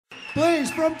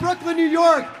Please, from Brooklyn, New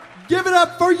York, give it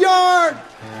up for Yard!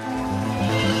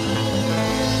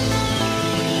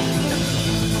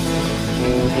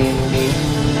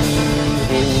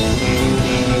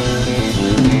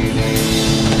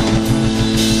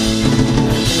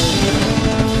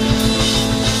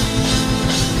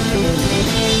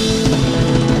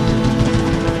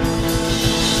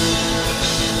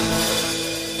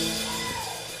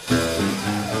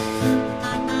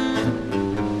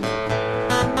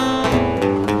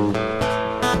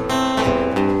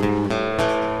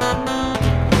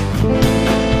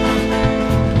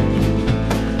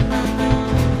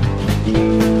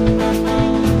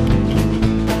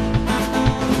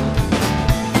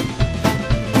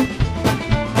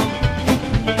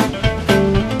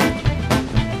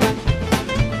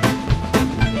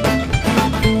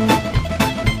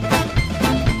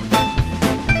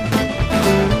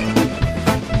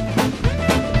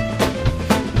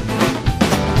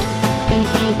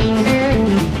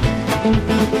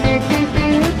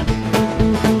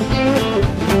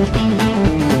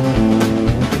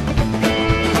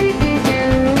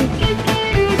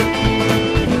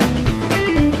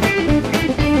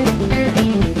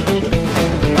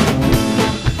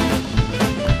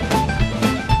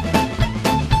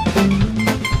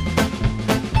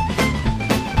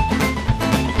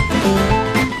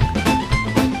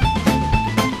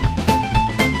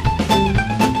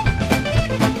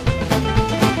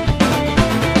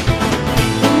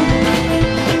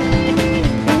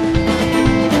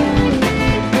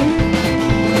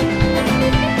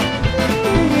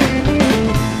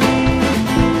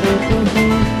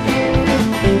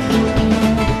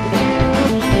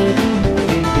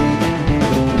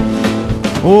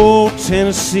 Oh,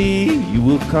 Tennessee, you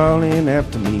were calling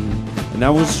after me, and I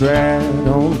was right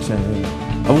on time.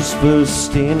 I was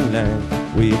first in line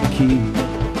with the key.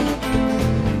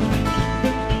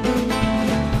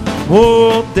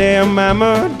 Oh, there,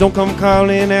 mama, don't come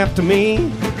calling after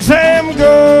me, 'cause I'm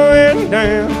going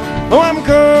down. Oh, I'm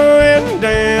going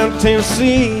down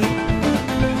Tennessee.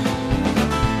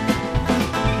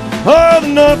 Oh, the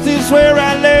north is where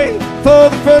I lay for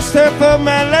the first half of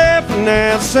my life, and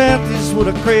now south is what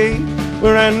I crave,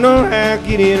 where I know how to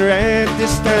get it right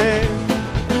this time.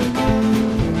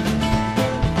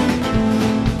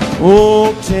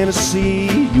 Oh,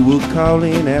 Tennessee, you were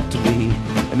calling after me,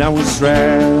 and I was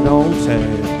right on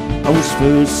time. I was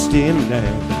first in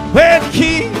line. Where the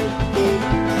key?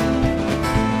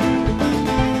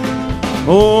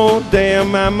 Oh,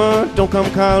 damn, mama, don't come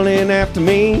calling after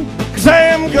me, 'cause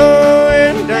I'm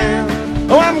going down.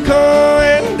 Oh, I'm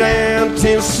going down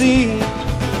Tennessee.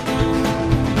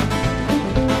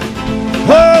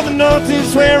 Oh, the north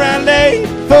is where I lay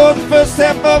for the first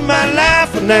half of my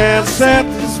life, and now the south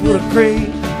is what I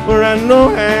crave, where I know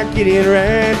how to get it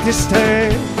right this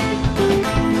time.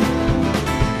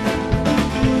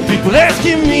 People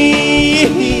asking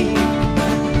me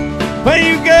where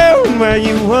you go and where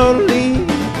you want to leave.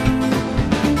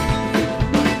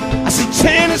 I say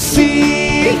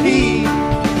Tennessee,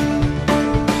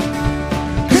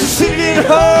 'cause it didn't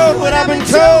hold what I've been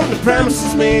told. The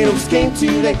promises made always came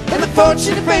too late, and the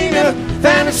fortune of fame never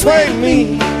found its way to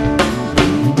me.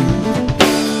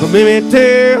 But maybe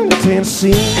down to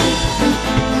Tennessee.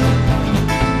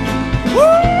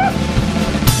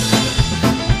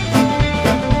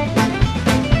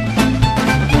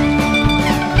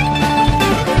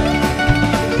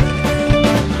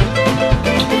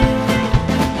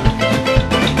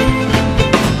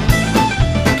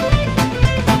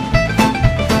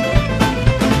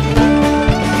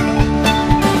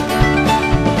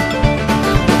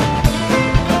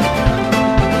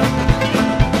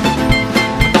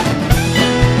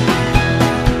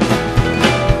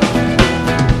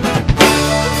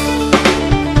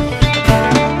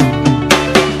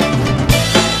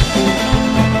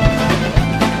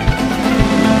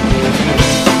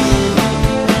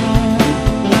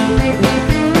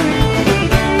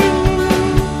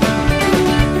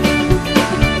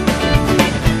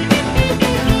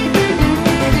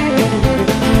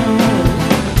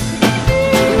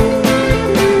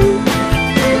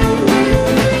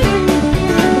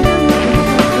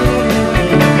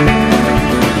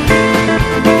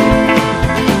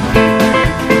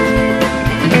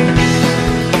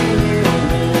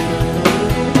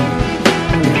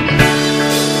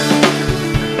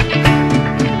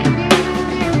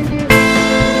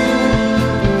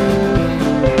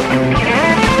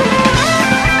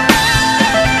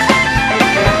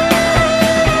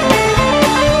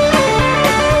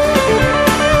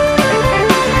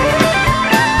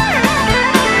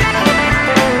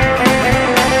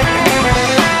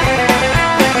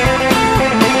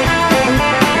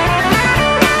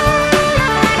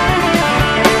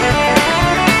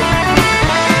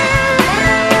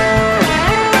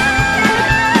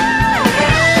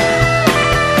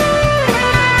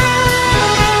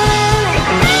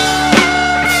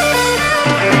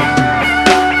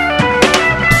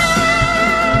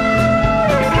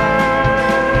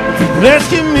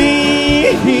 asking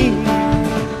me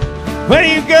where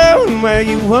you go and where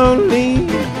you won't leave.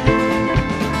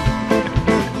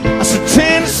 I said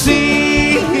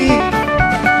Tennessee,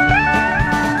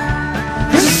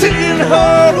 'cause I didn't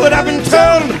hold what I've been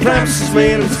told, and the promises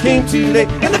made it came too late,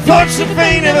 and the fortune of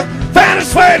fate never found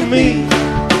its way to me.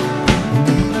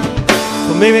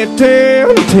 Well, maybe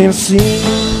down in Tennessee,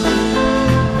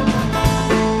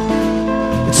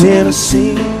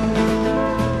 Tennessee,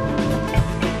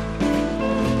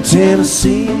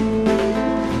 Tennessee,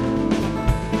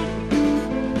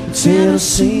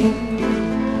 Tennessee,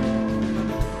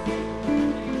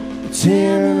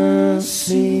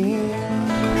 Tennessee.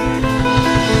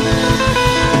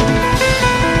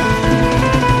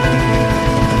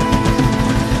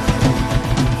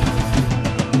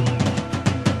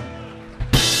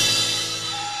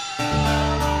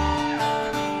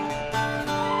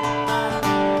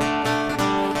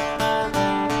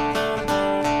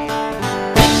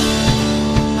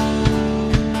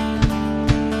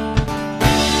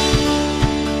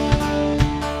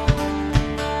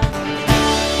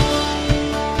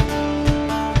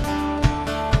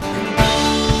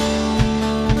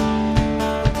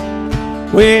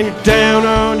 When you're down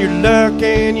on your luck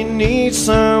and you need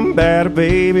somebody,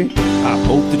 baby, I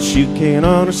hope that you can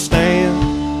understand.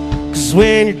 'Cause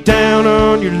when you're down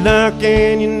on your luck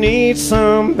and you need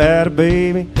somebody,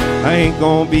 baby, I ain't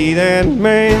gonna be that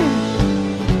man.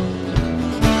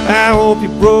 I hope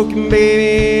you're broken,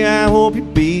 baby, I hope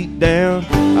you're beat down,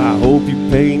 I hope your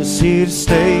pain is here to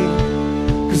stay.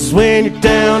 'Cause when you're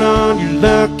down on your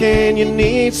luck and you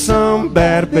need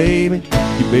somebody, baby,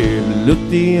 you better look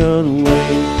the other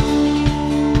way.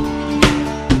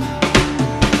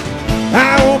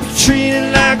 I hope you're treated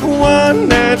like a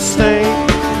one-night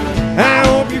stand. I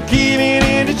hope you're giving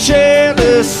in to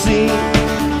jealousy.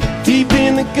 Deep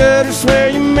in the gutters where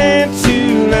you're meant to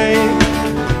land,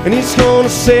 and it's gonna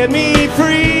set me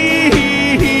free.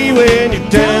 When you're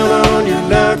down on your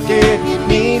luck and you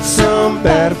need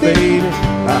somebody, baby,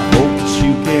 I hope that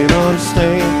you can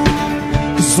understand.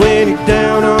 'Cause when you're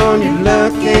down on your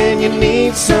luck and you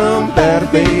need somebody,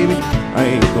 baby, I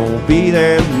ain't gonna be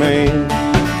that man.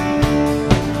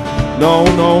 No,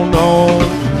 no, no.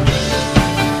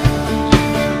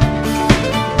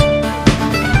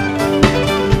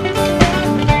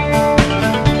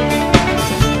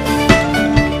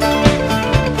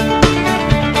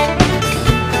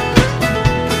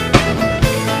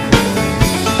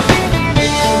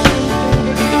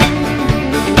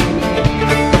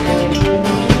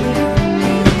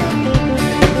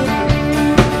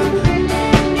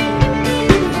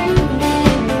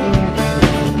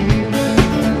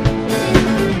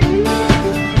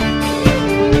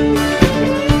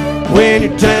 When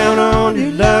you're down on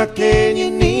your luck and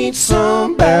you need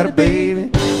somebody, baby,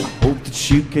 I hope that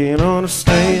you can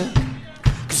understand.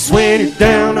 'Cause when you're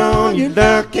down on your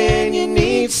luck and you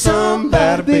need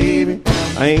somebody, baby,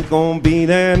 I ain't gonna be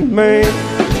that man.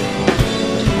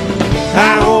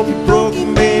 I hope you're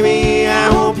broken, baby, I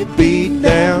hope you're beat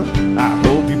down, I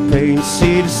hope your pain's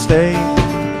here to stay.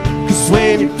 'Cause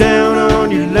when you're down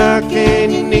on your luck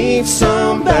and you need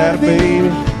somebody, baby,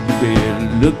 you better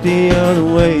look the other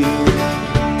way.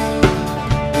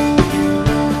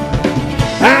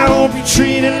 I hope you're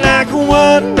treated like a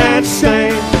one-night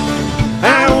stand.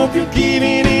 I hope you're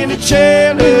giving in to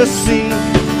jealousy.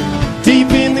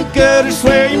 Deep in the gutters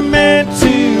where you're meant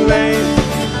to land,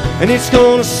 and it's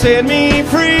gonna set me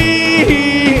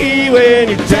free. When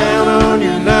you're down on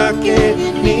your luck and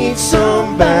you need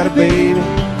somebody, baby,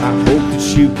 I hope that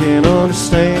you can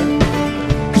understand.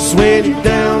 'Cause when you're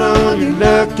down on your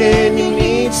luck and you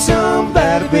need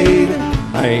somebody, baby,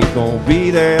 I ain't gonna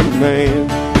be that man.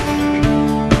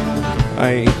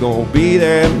 I ain't gonna be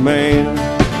that man.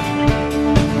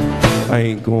 I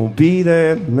ain't gonna be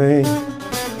that man.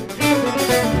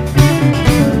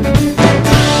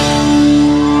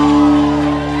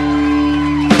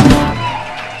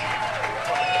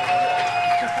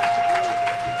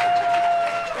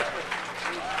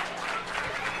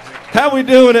 How we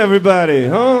doing, everybody,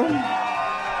 huh?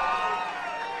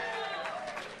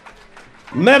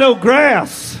 Meadow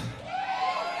grass.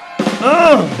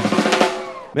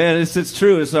 Man, it's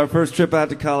true. It's our first trip out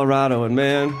to Colorado, and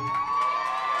man,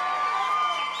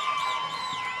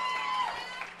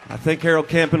 I think Harold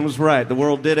Campin was right. The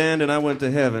world did end, and I went to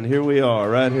heaven. Here we are,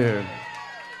 right here.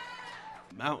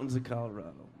 Mountains of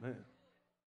Colorado, man.